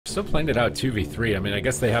Still playing it out 2v3. I mean, I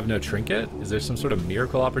guess they have no trinket. Is there some sort of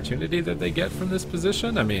miracle opportunity that they get from this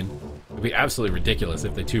position? I mean, it would be absolutely ridiculous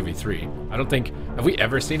if they 2v3. I don't think... Have we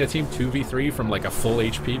ever seen a team 2v3 from like a full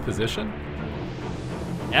HP position?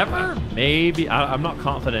 Ever? Maybe. I'm not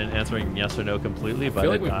confident in answering yes or no completely, but... I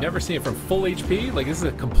feel like we've never seen it from full HP. Like, this is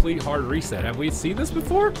a complete hard reset. Have we seen this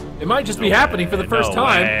before? It might just be happening for the first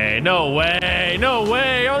time. No way. No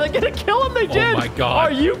way. Are they going to kill him? They did. Oh my God.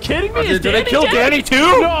 Are you kidding me? Did they kill Danny too?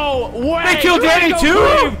 No way. They killed Danny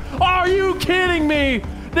too? Are you kidding me?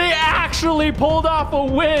 They actually pulled off a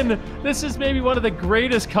win. This is maybe one of the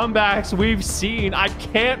greatest comebacks we've seen. I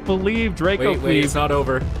can't believe Draco. Wait, it's not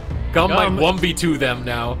over. Gum might 1v2 them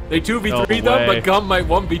now. They 2v3 them, but Gum might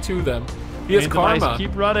 1v2 them. He has karma.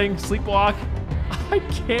 Keep running, sleepwalk. I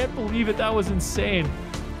can't believe it. That was insane.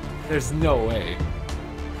 There's no way.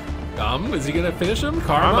 Gum, is he gonna finish him?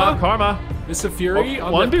 Karma. Mr. Fury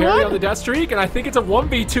on the parry on the death streak, and I think it's a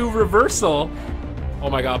 1v2 reversal. Oh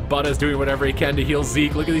my God, Butta's doing whatever he can to heal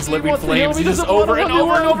Zeke. Look at these living flames. He's just over and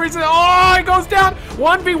over and over. He's oh, he goes down.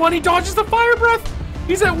 1v1. He dodges the fire breath.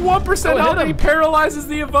 He's at 1% health and he paralyzes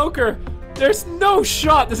the evoker. There's no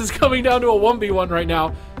shot. This is coming down to a 1v1 right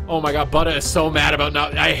now. Oh my God, Butta is so mad about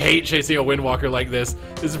not. I hate chasing a Windwalker like this.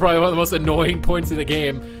 This is probably one of the most annoying points in the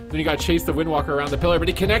game. Then he got chased the Windwalker around the pillar, but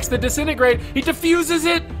he connects the disintegrate. He defuses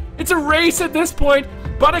it. It's a race at this point.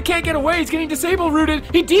 Butta can't get away. He's getting disable rooted.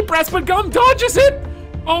 He deep breaths, but Gum dodges it.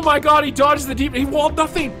 Oh my God, he dodges the deep. He walled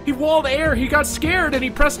nothing. He walled air. He got scared and he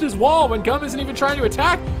pressed his wall when Gum isn't even trying to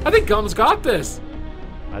attack. I think Gum's got this.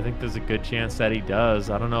 I think there's a good chance that he does.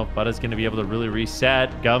 I don't know if Butta's going to be able to really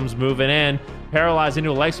reset. Gum's moving in. Paralyzed into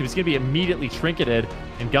a leg sweep. He's going to be immediately trinketed,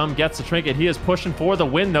 and Gum gets the trinket. He is pushing for the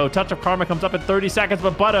win, though. Touch of Karma comes up in 30 seconds,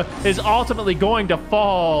 but Butta is ultimately going to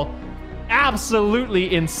fall.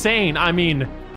 Absolutely insane. I mean,